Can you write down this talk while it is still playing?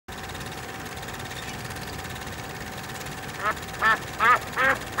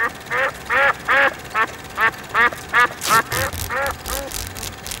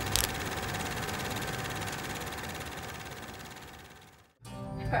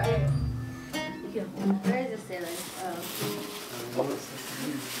Where is the sailor?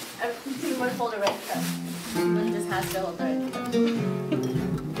 See one folder right there. One just has to hold the right cup.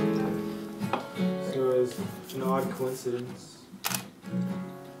 So it was an odd coincidence.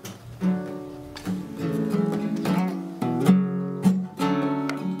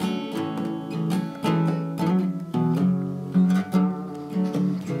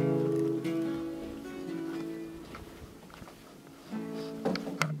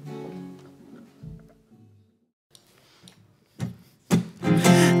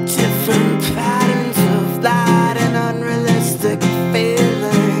 Different patterns of light and unrealistic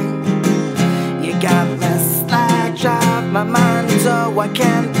feeling. You got me slack, drive my mind so I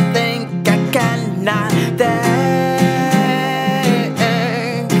can't think, I cannot think,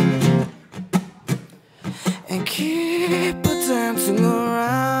 and keep dancing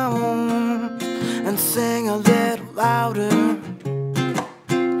around and sing a little louder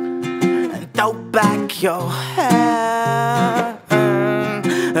and throw back your head.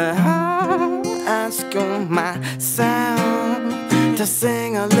 Asking myself to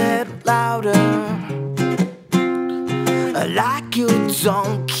sing a little louder, like you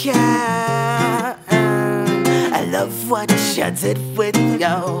don't care. I love what you did with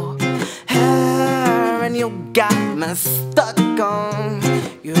your hair, and you got me stuck on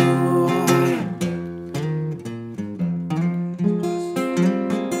you.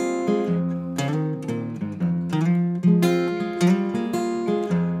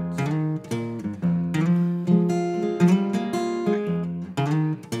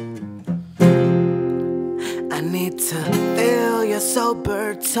 I need to feel your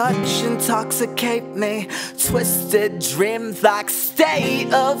sober touch intoxicate me. Twisted dreams like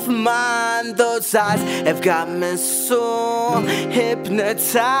state of mind. Those eyes have got me so hypnotized.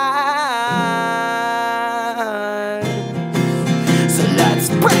 So let's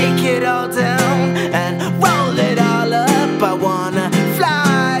break it all down and roll it all up. I wanna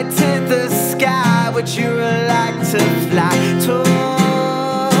fly to the sky. Would you like to fly to?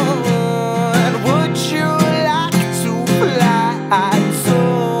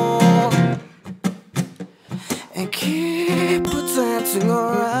 And keep dancing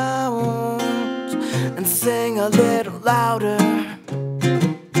around and sing a little louder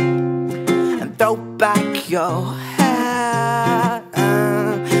and throw back your head.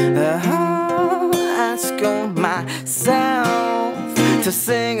 Asking myself to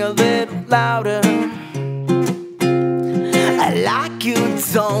sing a little louder, like you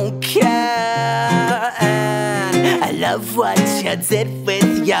don't care. And I love what you did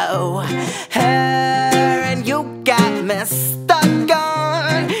with your hair, and you got me stuck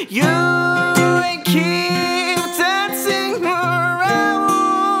on you. And keep dancing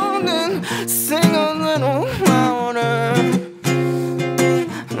around and sing a little louder,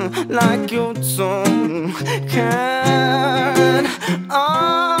 like you don't care.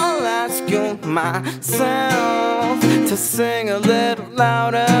 I'll ask you myself to sing a little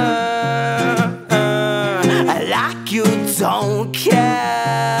louder, like you don't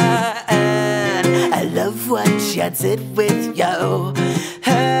care. And I love what you did with your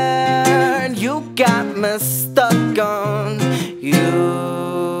hair, and you got me stuck on you.